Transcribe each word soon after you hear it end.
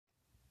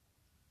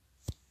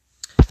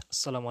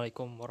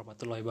Assalamualaikum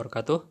warahmatullahi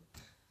wabarakatuh.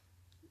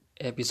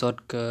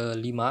 Episode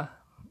kelima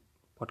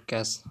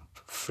podcast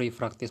Free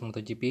Practice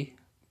MotoGP.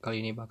 Kali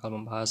ini bakal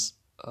membahas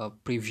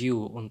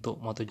preview untuk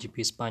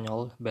MotoGP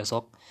Spanyol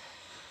besok.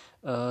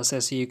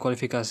 Sesi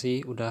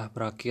kualifikasi udah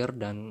berakhir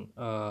dan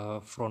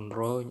front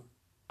row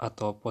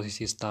atau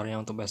posisi startnya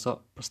untuk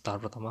besok,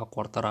 start pertama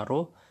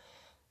Quartararo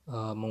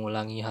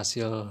mengulangi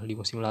hasil di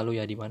musim lalu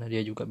ya, dimana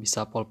dia juga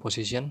bisa pole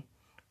position.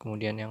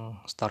 Kemudian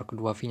yang start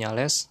kedua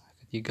Viñales,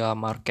 ketiga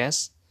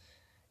Marquez.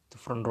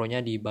 Front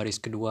row-nya di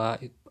baris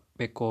kedua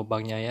Pecco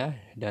Bagnaia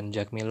dan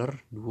Jack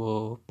Miller,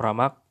 duo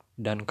Pramac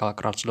dan Cal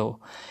Crutchlow.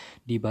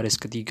 Di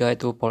baris ketiga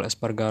itu Pol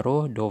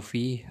Espargaro,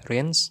 Dovi,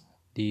 Rins.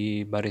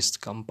 Di baris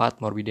keempat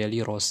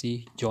Morbidelli,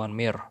 Rossi, Joan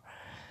Mir.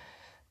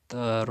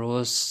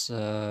 Terus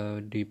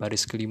di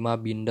baris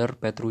kelima Binder,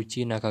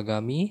 Petrucci,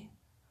 Nakagami.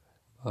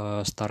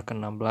 Start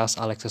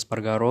ke-16 Alex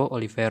Espargaro,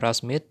 Oliveira,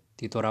 Smith,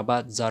 Tito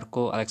Rabat,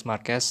 Zarco, Alex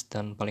Marquez,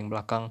 dan paling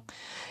belakang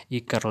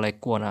Iker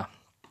Lecuona.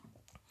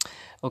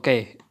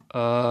 Oke,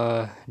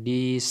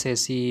 di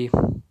sesi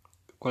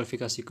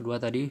kualifikasi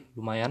kedua tadi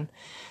lumayan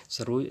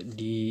seru.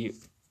 Di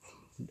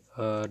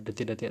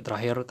detik-detik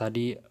terakhir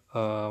tadi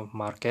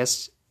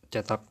Marquez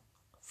cetak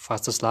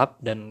fastest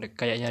lap dan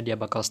kayaknya dia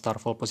bakal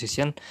start pole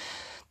position.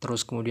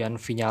 Terus kemudian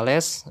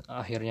Viñales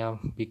akhirnya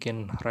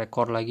bikin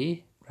rekor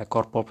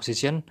pole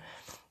position,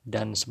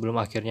 dan sebelum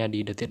akhirnya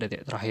di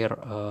detik-detik terakhir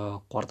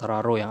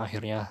Quartararo yang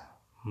akhirnya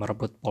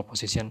merebut pole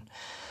position.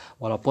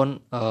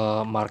 Walaupun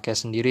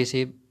Marquez sendiri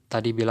sih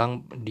tadi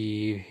bilang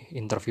di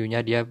interviewnya,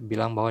 dia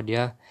bilang bahwa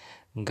dia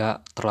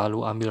nggak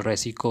terlalu ambil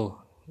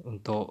resiko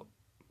untuk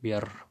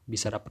biar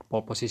bisa dapat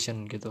pole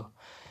position gitu.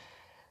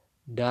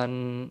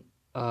 Dan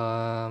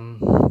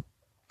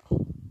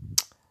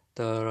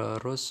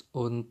terus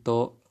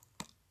untuk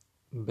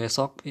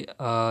besok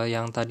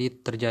yang tadi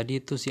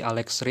terjadi itu si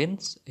Alex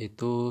Rins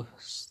itu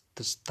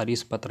tadi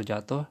sempat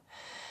terjatuh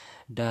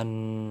dan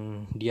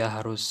dia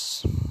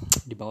harus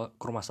dibawa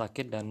ke rumah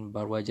sakit, dan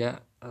baru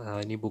aja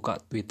ini buka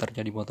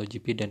Twitternya di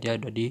MotoGP dan dia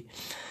udah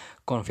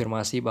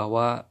dikonfirmasi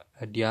bahwa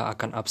dia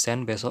akan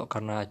absen besok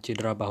karena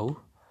cedera bahu.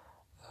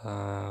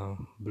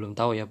 Belum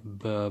tahu ya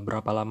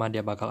berapa lama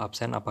dia bakal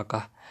absen,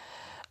 apakah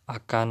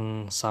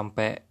akan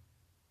sampai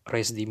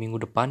race di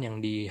minggu depan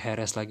yang di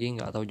Jerez lagi,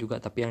 nggak tahu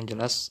juga. Tapi yang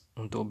jelas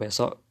untuk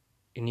besok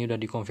ini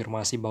udah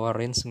dikonfirmasi bahwa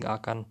Rins nggak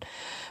akan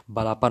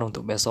balapan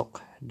untuk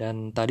besok.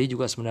 Dan tadi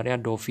juga sebenarnya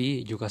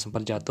Dovi juga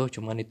sempat jatuh,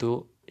 cuman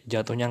itu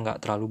jatuhnya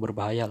nggak terlalu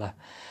berbahaya lah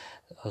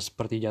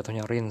seperti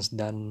jatuhnya Rins.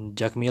 Dan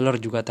Jack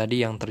Miller juga tadi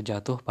yang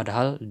terjatuh,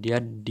 padahal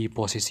dia di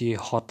posisi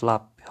hot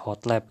lap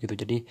gitu.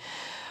 Jadi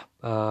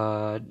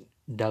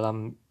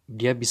dalam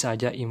dia bisa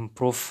aja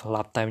improve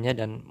lap time-nya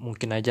dan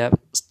mungkin aja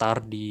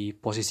start di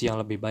posisi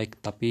yang lebih baik,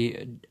 tapi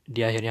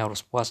dia akhirnya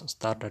harus puas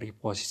start dari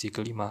posisi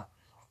kelima.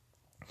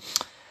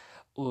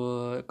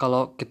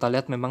 Kalau kita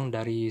lihat memang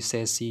dari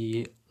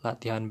sesi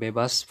latihan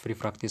bebas free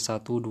practice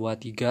 1, 2,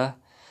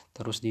 3,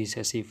 terus di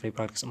sesi free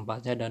practice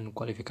 4-nya dan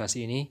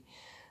kualifikasi ini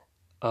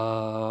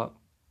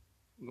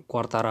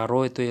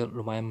Quartararo itu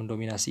lumayan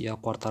mendominasi ya.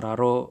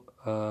 Quartararo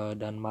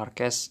dan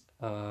Marquez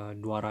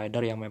dua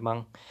rider yang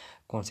memang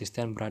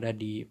konsisten berada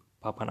di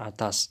papan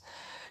atas.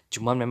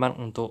 Cuman memang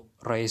untuk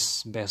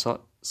race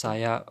besok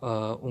saya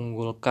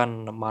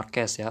unggulkan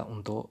Marquez ya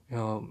untuk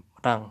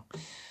menang.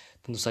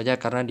 Tentu saja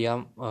karena dia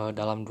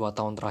dalam 2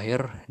 tahun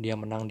terakhir dia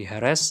menang di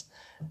Jerez,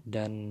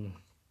 dan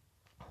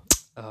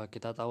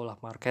kita tahulah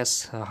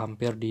Marquez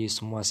hampir di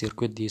semua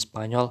sirkuit di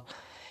Spanyol,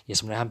 ya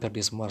sebenarnya hampir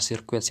di semua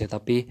sirkuit sih,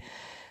 tapi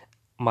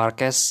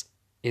Marquez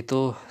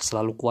itu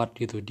selalu kuat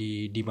gitu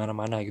di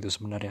mana-mana gitu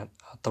sebenarnya,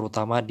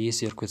 terutama di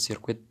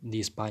sirkuit-sirkuit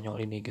di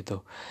Spanyol ini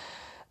gitu.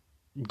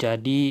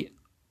 Jadi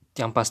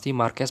yang pasti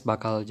Marquez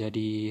bakal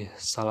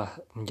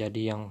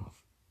menjadi yang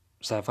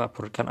saya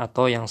favoritkan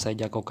atau yang saya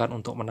jagokan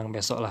untuk menang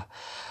besok lah.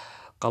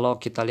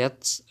 Kalau kita lihat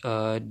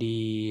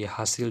di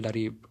hasil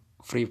dari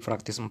free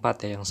practice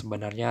 4 ya, yang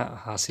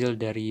sebenarnya hasil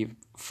dari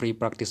free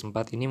practice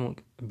 4 ini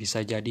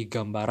bisa jadi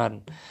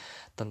gambaran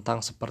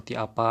tentang seperti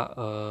apa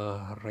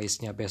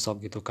race-nya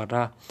besok gitu,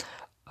 karena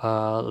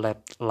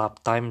lap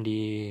time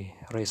di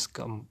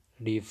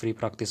di free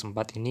practice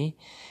 4 ini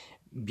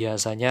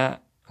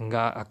biasanya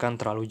nggak akan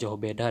terlalu jauh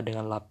beda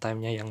dengan lap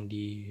time-nya yang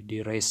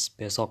di race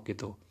besok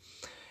gitu.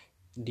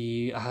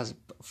 Di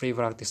free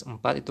practice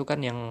 4 itu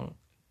kan yang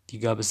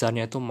 3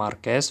 besarnya itu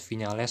Marquez,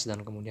 Viñales,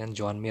 dan kemudian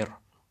Joan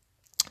Mir.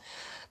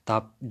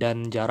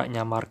 Dan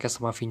jaraknya Marquez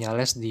sama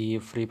Viñales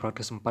di free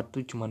practice 4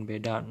 tuh cuma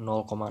beda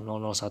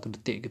 0,001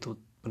 detik gitu,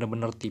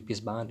 bener-bener tipis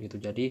banget gitu.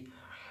 Jadi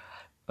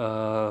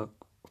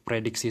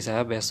prediksi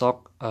saya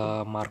besok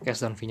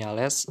Marquez dan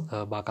Viñales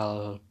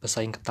bakal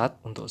bersaing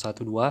ketat untuk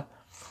 1-2.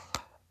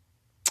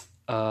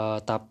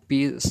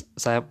 Tapi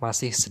saya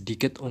masih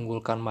sedikit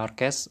unggulkan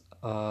Marquez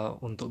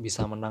untuk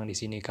bisa menang di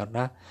sini,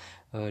 karena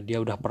dia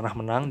udah pernah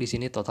menang di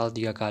sini total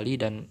 3 kali,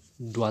 dan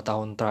 2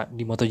 tahun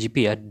di MotoGP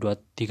ya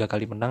 3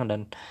 kali menang,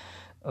 dan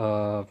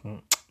 2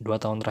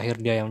 tahun terakhir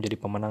dia yang menjadi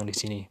pemenang di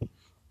sini.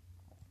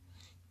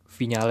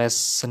 Viñales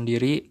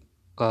sendiri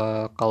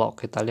kalau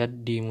kita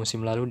lihat di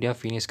musim lalu dia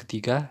finish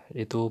ketiga,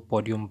 itu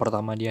podium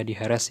pertama dia di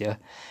Jerez ya,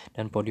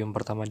 dan podium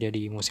pertama dia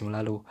di musim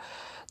lalu.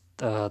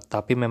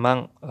 Tapi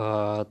memang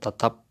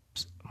tetap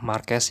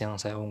Marquez yang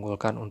saya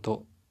unggulkan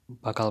untuk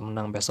bakal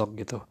menang besok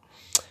gitu.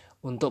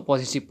 Untuk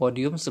posisi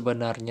podium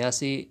sebenarnya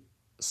sih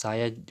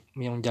saya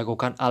yang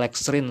jagokan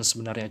Alex Rins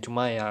sebenarnya,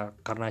 cuma ya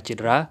karena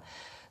cedera,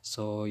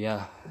 so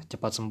ya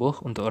cepat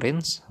sembuh untuk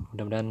Rins.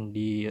 Mudah-mudahan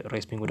di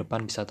race minggu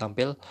depan bisa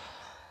tampil.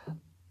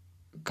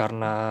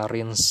 Karena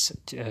Rins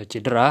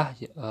cedera,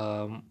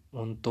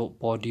 untuk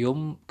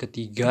podium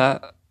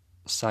ketiga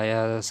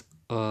saya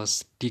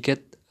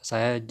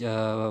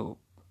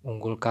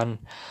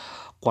unggulkan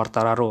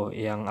Quartararo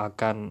yang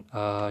akan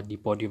di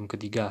podium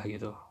ketiga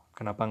gitu.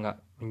 Kenapa nggak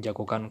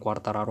menjagokan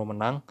Quartararo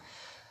menang?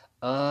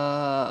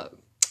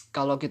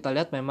 Kalau kita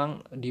lihat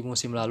memang di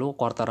musim lalu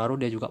Quartararo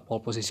dia juga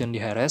pole position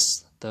di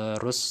Jerez,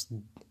 terus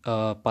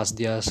pas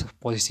dia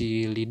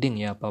posisi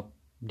leading ya, apa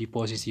di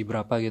posisi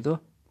berapa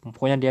gitu,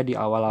 pokoknya dia di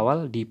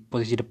awal-awal di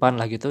posisi depan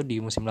lah gitu di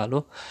musim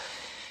lalu.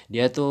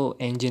 Dia tuh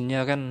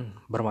engine-nya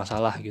kan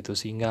bermasalah gitu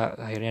sehingga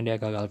akhirnya dia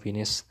gagal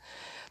finish.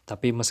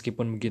 Tapi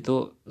meskipun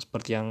begitu,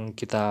 seperti yang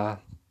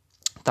kita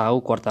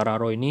tahu,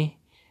 Quartararo ini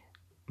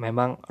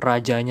memang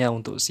rajanya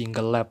untuk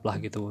single lap lah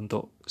gitu.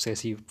 Untuk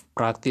sesi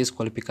praktis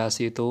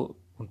kualifikasi itu,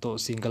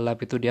 untuk single lap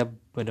itu dia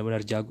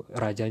benar-benar jago,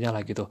 rajanya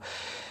lah gitu.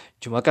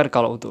 Cuma kan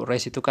kalau untuk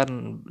race itu kan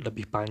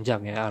lebih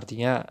panjang ya,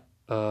 artinya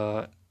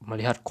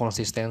melihat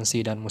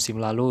konsistensi, dan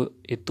musim lalu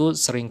itu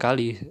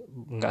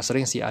nggak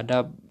sering sih,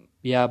 ada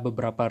ya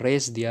beberapa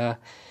race dia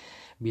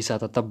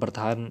bisa tetap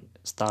bertahan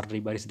start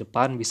di baris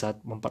depan, bisa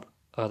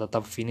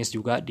tetap finish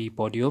juga di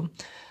podium,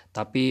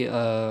 tapi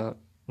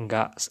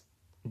nggak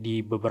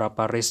di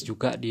beberapa race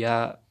juga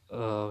dia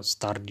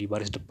start di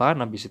baris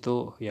depan, habis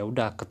itu ya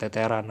udah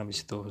keteteran,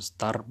 habis itu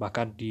start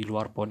bahkan di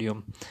luar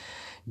podium.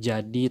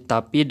 Jadi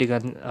tapi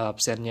dengan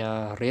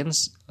absennya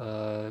Rins,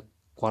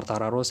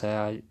 Quartararo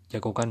saya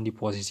jagokan di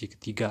posisi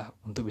ketiga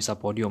untuk bisa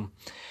podium.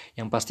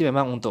 Yang pasti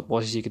memang untuk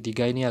posisi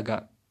ketiga ini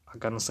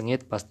akan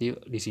sengit pasti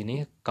di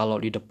sini.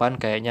 Kalau di depan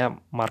kayaknya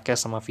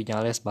Marquez sama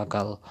Viñales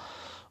bakal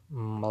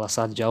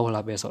melesat jauh lah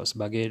besok,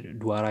 sebagai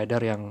dua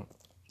rider yang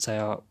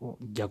saya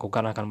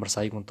jagokan akan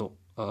bersaing untuk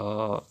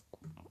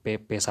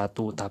PP1.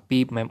 Tapi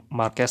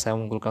Marquez saya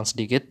unggulkan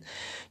sedikit.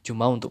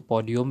 Cuma untuk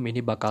podium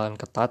ini bakalan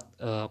ketat.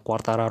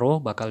 Quartararo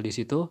bakal di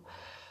situ.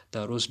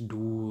 Terus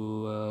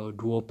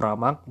duo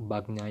Pramac,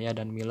 Bagnaia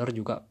dan Miller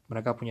juga,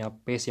 mereka punya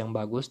pace yang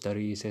bagus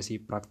dari sesi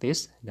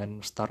praktis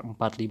dan start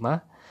 45.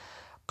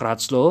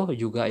 Crutchlow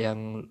juga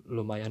yang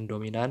lumayan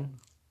dominan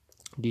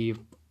di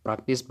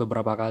praktis,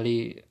 beberapa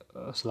kali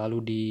selalu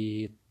di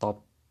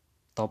top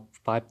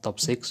 5,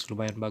 top 6,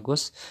 lumayan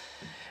bagus.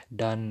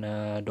 Dan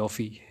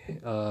Dovi,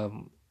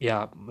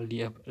 ya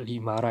 5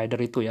 rider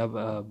itu ya,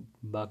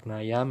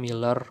 Bagnaia,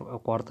 Miller,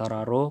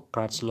 Quartararo,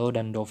 Crutchlow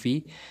dan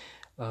Dovi.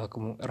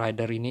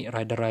 Rider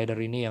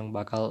ini yang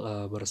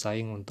bakal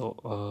bersaing untuk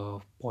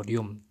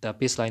podium.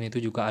 Tapi selain itu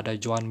juga ada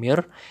Joan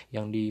Mir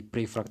yang di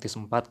pre-practice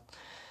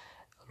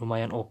 4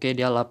 lumayan oke,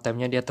 dia lap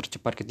time-nya dia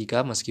tercepat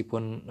ketiga,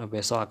 meskipun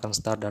besok akan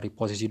start dari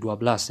posisi 12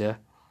 ya.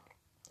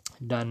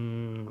 Dan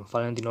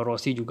Valentino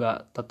Rossi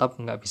juga tetap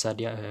nggak bisa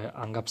dia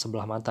anggap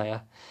sebelah mata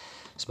ya.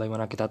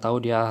 Sebagaimana kita tahu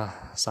dia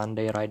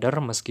Sunday rider,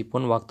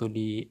 meskipun waktu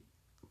di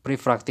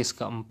pre-practice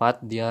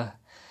keempat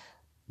dia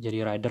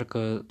jadi rider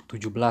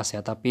ke-17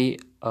 ya, tapi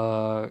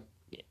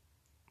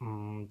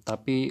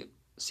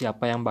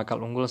siapa yang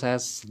bakal unggul, saya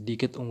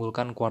sedikit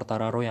unggulkan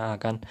Quartararo yang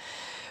akan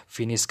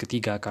finish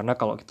ketiga. Karena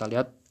kalau kita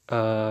lihat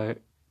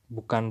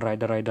bukan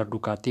rider-rider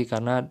Ducati,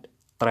 karena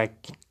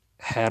track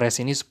Jerez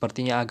ini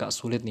sepertinya agak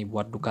sulit nih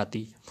buat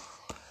Ducati.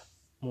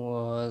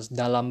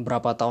 Dalam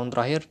berapa tahun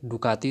terakhir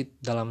Ducati,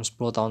 dalam 10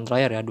 tahun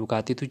terakhir ya,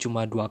 Ducati itu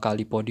cuma 2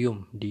 kali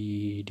podium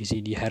di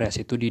Jerez,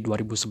 itu di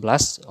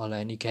 2011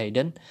 oleh Nick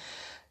Hayden.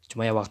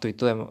 Cuma ya waktu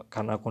itu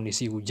karena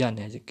kondisi hujan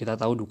ya, kita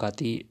tahu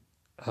Ducati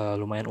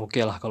lumayan oke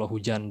lah kalau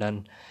hujan.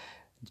 Dan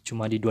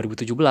cuma di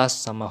 2017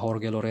 sama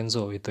Jorge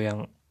Lorenzo, itu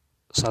yang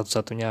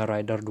satu-satunya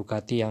rider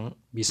Ducati yang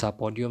bisa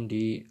podium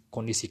di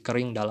kondisi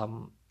kering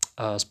dalam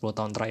 10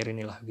 tahun terakhir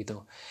inilah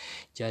gitu.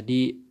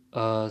 Jadi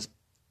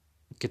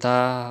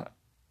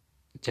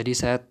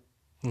saya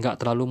nggak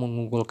terlalu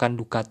mengunggulkan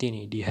Ducati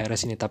nih di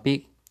Jerez ini,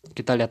 tapi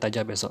kita lihat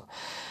aja besok.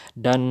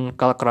 Dan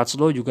kalau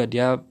Crutchlow juga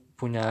dia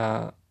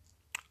punya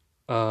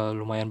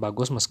lumayan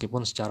bagus,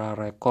 meskipun secara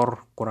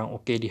rekor kurang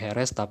oke di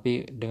Jerez,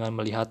 tapi dengan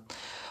melihat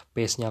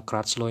pace-nya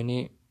Crutchlow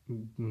ini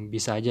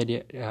bisa aja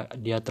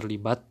dia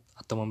terlibat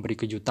atau memberi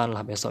kejutan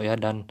lah besok ya.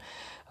 Dan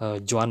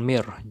Joan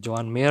Mir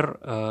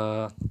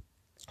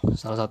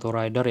salah satu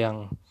rider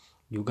yang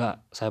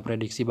juga saya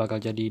prediksi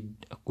bakal jadi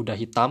kuda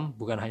hitam,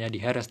 bukan hanya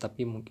di Jerez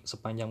tapi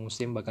sepanjang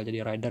musim bakal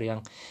jadi rider yang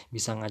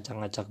bisa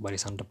ngacak-ngacak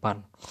barisan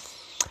depan.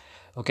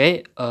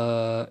 Oke,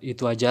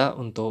 itu aja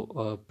untuk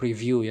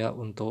preview ya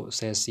untuk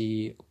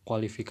sesi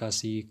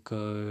kualifikasi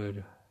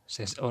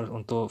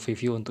untuk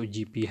review untuk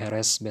GP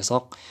Jerez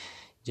besok.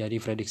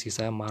 Jadi prediksi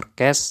saya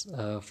Marquez,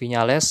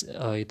 Viñales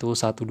itu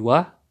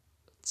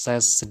 1-2,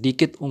 saya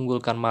sedikit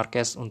unggulkan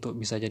Marquez untuk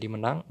bisa jadi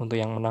menang, untuk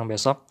yang menang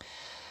besok.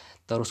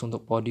 Terus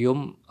untuk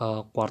podium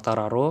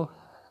Quartararo,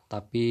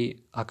 tapi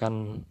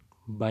akan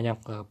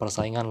banyak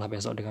persaingan lah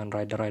besok dengan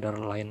rider-rider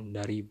lain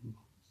dari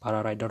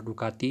para rider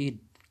Ducati,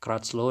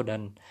 Crutchlow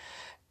dan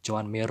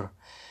Joan Mir.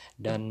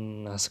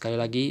 Dan sekali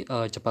lagi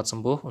cepat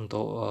sembuh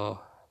untuk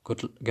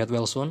get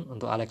well soon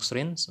untuk Alex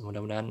Rins.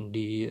 Mudah-mudahan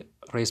di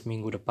race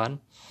minggu depan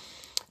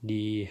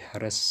di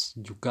race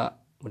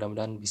juga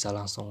mudah-mudahan bisa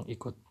langsung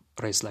ikut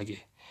race lagi.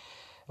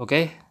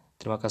 Oke,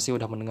 terima kasih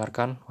udah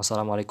mendengarkan.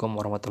 Wassalamualaikum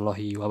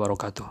warahmatullahi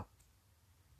wabarakatuh.